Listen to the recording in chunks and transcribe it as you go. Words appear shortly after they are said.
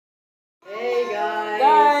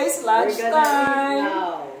lunchtime.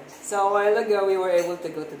 So a while ago, we were able to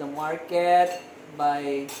go to the market,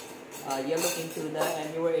 buy yellowfin tuna,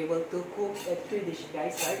 and you were able to cook a 3 dish,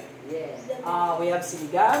 guys, right? Yeah. We have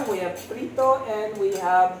sinigang, we have prito, and we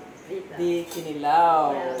have the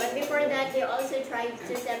kinilaw. Yeah, but before that, you also tried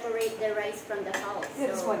to separate the rice from the hull.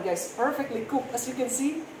 Yeah, this one, guys, perfectly cooked, as you can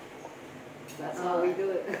see. That's how we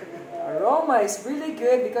do it. Aroma is really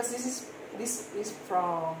good because this is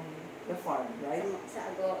from the farm, right? Sa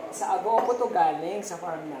Agoo. Sa Agoo po to galing sa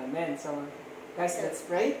farm namin. So, guys, let's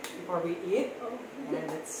pray before we eat. And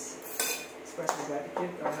let's express the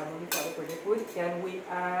gratitude to our Heavenly Father for the food. Can we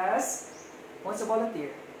ask, what's a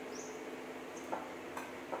volunteer?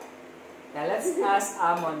 Now, let's ask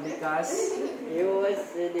Amon because He was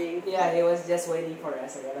sitting. yeah, he was just waiting for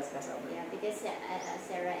us. So, let's ask Amon. Yeah, because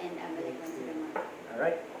Sarah and Amalek went to the market.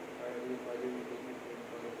 Alright.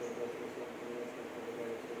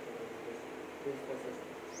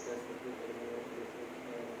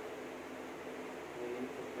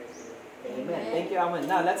 Amen. Thank you, Amon.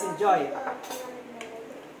 Now, let's enjoy.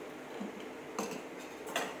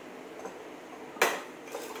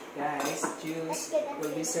 Guys, juice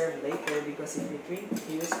will be served later because if you drink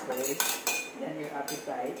juice first, then your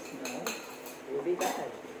appetite, will be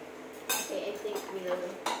bad. Okay, I think we'll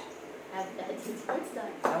have that since it's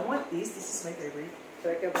done. I want this. This is my favorite.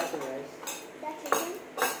 Talk about the rice.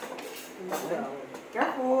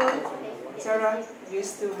 Careful! Sarah,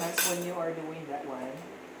 use 2 hands when you are doing that one.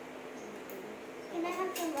 Can I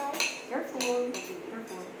have some rice? Careful!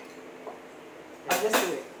 Careful. I'll just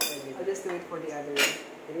do it. I'll just do it for the other.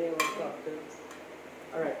 Give me 1 cup too.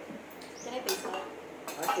 Alright. Can I pay for it?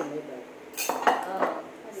 I can make that. Oh,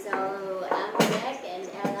 so Amalek and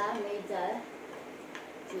Ella made the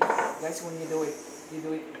juice. Guys, when you do it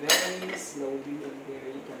very slowly and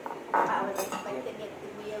very carefully. I was expecting it to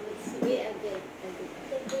be a bit sweet and good.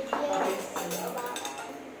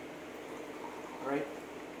 Alright.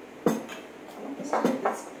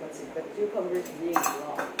 That's it. The cucumbers being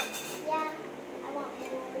raw. Yeah, I want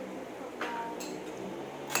more.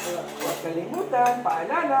 Huwag kalimutan,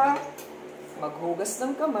 paalala, maghugas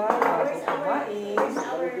ng kamay bago kumain. Where's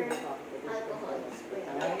our alcohol spray?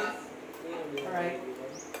 Alright.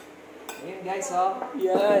 Ayan guys,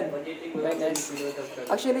 Yan. Right, guys.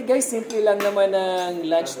 Actually guys, simple lang naman ang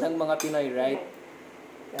lunch ng mga Pinoy, right?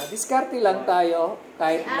 Diskarte lang tayo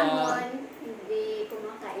kahit Si na Amon, hindi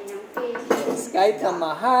kumakain ng fish. kahit na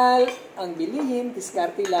mahal ang bilihin,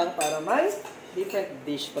 diskarte lang para may different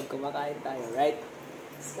dish pag kumakain tayo, right?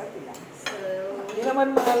 Diskarte lang. So, Hindi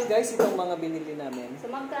naman mahal guys itong mga binili namin. so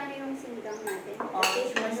magkano yung sinigang natin? The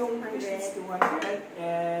fish was Yung fish is 200. 200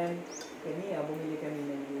 and kaniya, bumili kami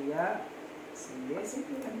ng luya. Sige,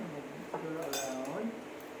 simple lang naman. Siguro around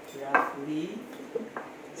roughly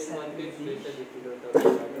 70 dish.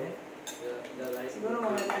 Siguro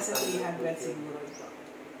mga nasa 300 siguro ito.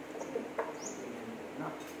 No?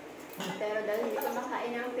 Pero dahil hindi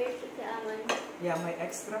kumakain ng fish si Amon, Yeah, may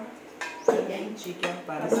extra chicken. chicken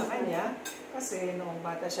para sa kanya. Kasi noong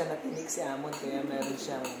bata siya natinik si Amon kaya meron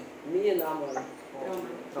siyang Me and Amon.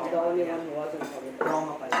 Trauma. The only one who wasn't coming.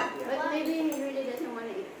 trauma pala. Yeah. But maybe he really doesn't want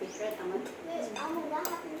to eat fish, right, Amon? What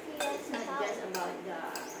happened to you? It's not just about the...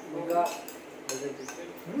 We got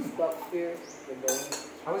stock spear, the bone.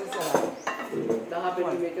 How was it sarap? That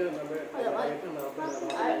happened to me too, remember? Hello, what? Every time I open it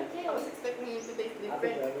up, I was expecting it to taste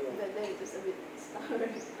different, but then it was a bit sour.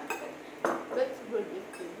 But good if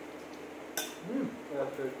you...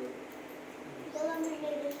 The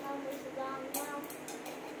laminated numbers are down now.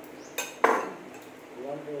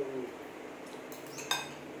 Wonder we.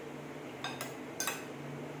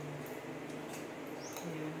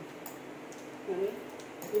 Ayan.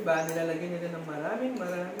 Diba, nilalagyan nila ng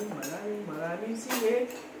maraming sili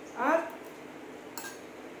at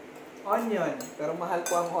onion. Pero mahal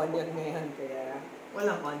po ang onion ngayon, kaya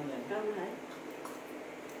walang onion. Mahal.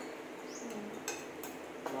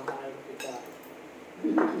 Mahal kita.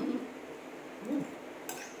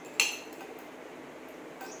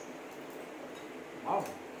 Wow,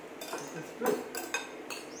 that's good.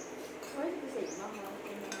 Why did you say mahal?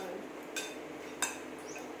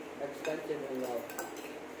 Expensive and love.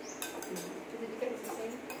 Is it because it's the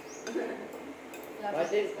same? I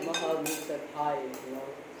think mahal means like high, you know?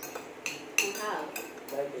 Mahal.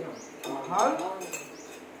 Like it. Mahal?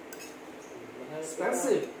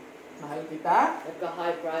 Expensive. Mahal kita? Like a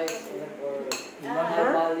high price, like, or high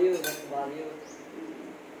Remember? value, like value.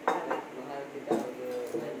 Like mahal kita,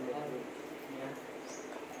 or mahal. Yeah.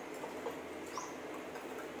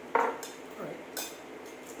 Alright.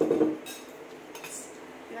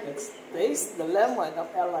 Let's taste the lemon of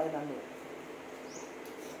Ella and Amir.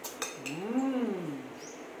 Mmm.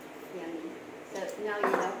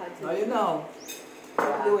 Oh, you know.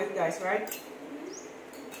 Do it, guys, right?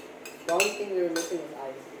 The only thing we were missing was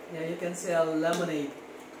ice. Yeah, you can sell lemonade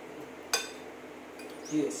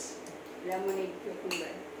juice. Lemonade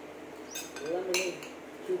cucumber. Lemonade,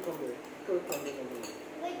 cucumber, lemonade.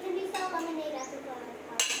 Wait, can we sell lemonade at the house,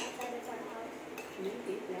 outside of our house? You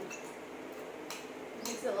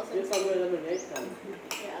still also Cucumber lemonade, huh?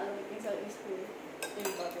 yeah, we can sell it in school. In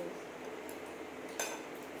bottles.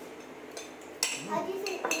 How do you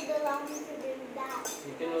think we belong to do that?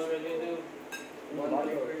 You can already do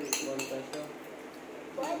one peso.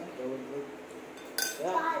 What? That would work.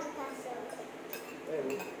 Yeah. 5 pesos.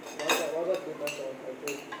 Wait, what about 2 peso? I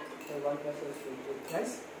think 1 peso is too cheap.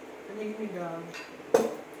 Guys, can you give me the...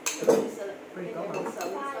 Just sell it. Pretty Make common. it sell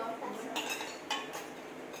 5 stuff. pesos.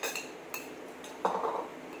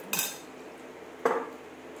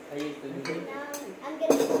 I used to do Okay. that. Now, I'm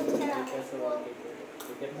gonna go to 2 our peso school. one paper.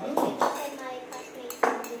 You get And one. take my classmates to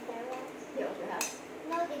the terrace. They also have.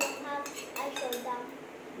 No, they don't have. I showed them.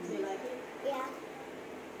 Do you like it? Yeah.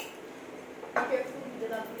 Be careful with the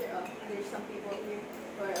lavender. There's some people here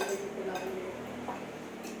who are allergic to lavender.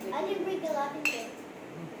 I didn't bring the lavender.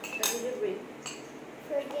 What did you bring?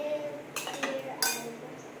 Forgive, fear, and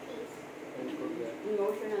peace.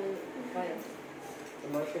 Emotional fire.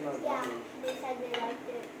 Emotional Yeah, damage. they said they liked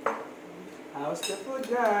it. How's the food,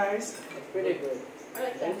 guys? It's pretty good. I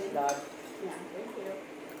like Thanks, lavender. Dad. Yeah, thank you.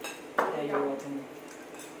 Yeah, you're welcome.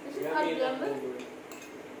 This is hard lemon.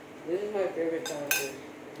 This is my favorite kind of fish.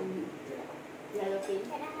 Yellow pink.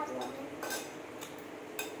 Can I have lemon?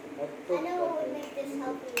 I I know what would make this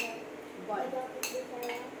healthier. I What? don't think this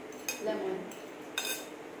area. Lemon.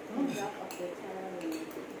 A drop of the caramel.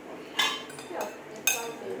 Yeah, it's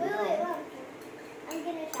fine. Wait, wait. I'm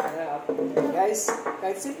gonna try. Yeah, Guys,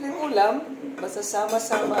 kahit simpleng ulam, basta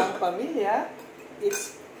sama-sama ang pamilya,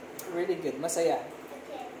 it's really good. Masaya.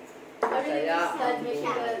 Okay. I really Saya. miss that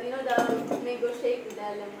making the, you know, the mango shake with the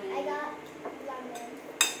lemon. I got lemon.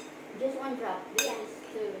 Just one drop. This Yeah. is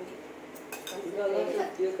two. You got lots of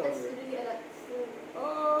That's cucumber. really a lot.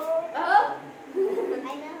 Oh! Oh!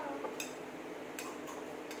 I know.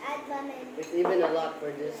 Add lemon. It's even a lot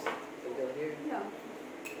for this to go here. Yeah.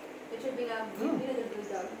 It should be a, you know, the blue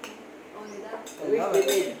dog. Only that. At least they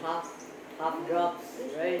made half drops,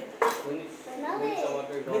 right? When you Smell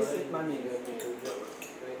it. This is money.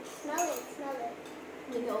 Smell it. Smell it.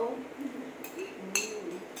 You know?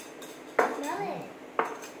 Smell it.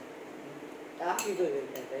 Actually good,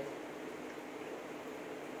 right?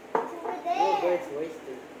 It's over No, but there. it's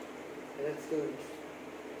wasted. That's good.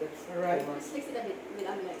 That's Alright. too much. Just mix it a bit with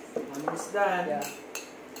Amilex. Almost done. Yeah.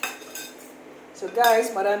 So guys,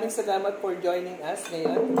 maraming salamat for joining us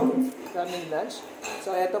ngayon. Kaming lunch.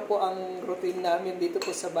 So ito po ang routine namin dito po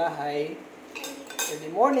sa bahay. Early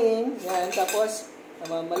morning. Yan. Tapos,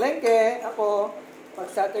 mamalengke. Ako, pag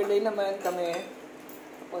Saturday naman kami.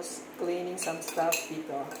 Tapos, cleaning some stuff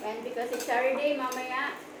dito. And because it's Saturday,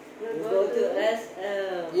 mamaya, We'll go to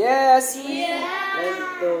SM. Yes! Let's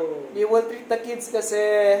go. We will treat the kids kasi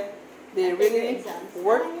they really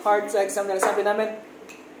work hard sa exam nila. Sabi namin,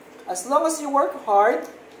 as long as you work hard,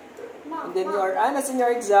 and then you are honest in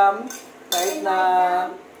your exam, kahit na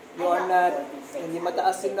you are not, hindi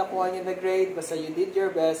mataas yung nakuha niyo na grade, basta you did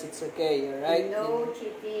your best, it's okay, alright? No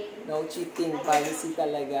cheating. No cheating, policy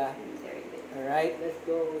talaga. Very good. Alright? Let's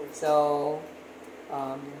go. So,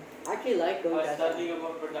 I actually like going to Studying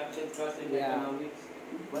about production cost in Yeah. economics.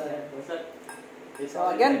 What's that?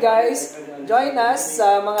 so again guys, join us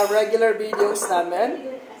sa mga regular videos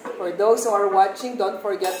namin. For those who are watching, don't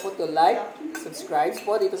forget po to like, subscribe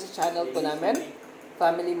po dito sa channel po namin,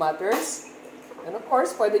 Family Matters. And of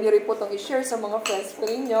course, pwede nyo rin po itong i-share sa mga friends po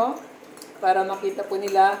ninyo para makita po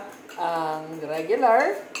nila ang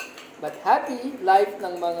regular but happy life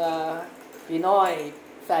ng mga Pinoy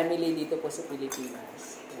family dito po sa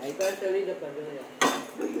Pilipinas. Right? Especially the pavilion.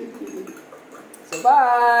 So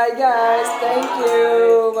bye guys! Thank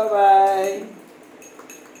you! Bye-bye!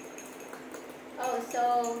 Oh, so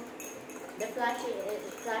the flashing is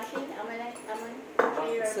flashing.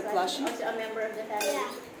 Is it flashing? Also a member of the family. Yeah.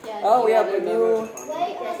 Yeah. Oh, we have a new,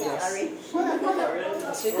 Wait, Yes, hold it's on. orange.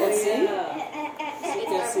 as you can see, It's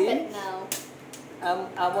can our see. pet now.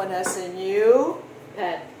 Amon has a new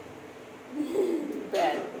Pet.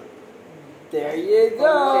 bed. There you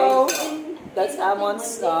go! That's Amon's,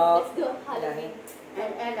 Let's go Halloween.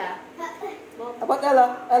 And Ella. how about Ella?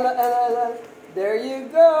 Ella. There you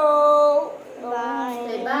go!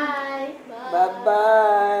 Say bye.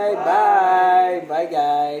 Bye-bye! Bye! Bye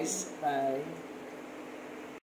guys! Bye!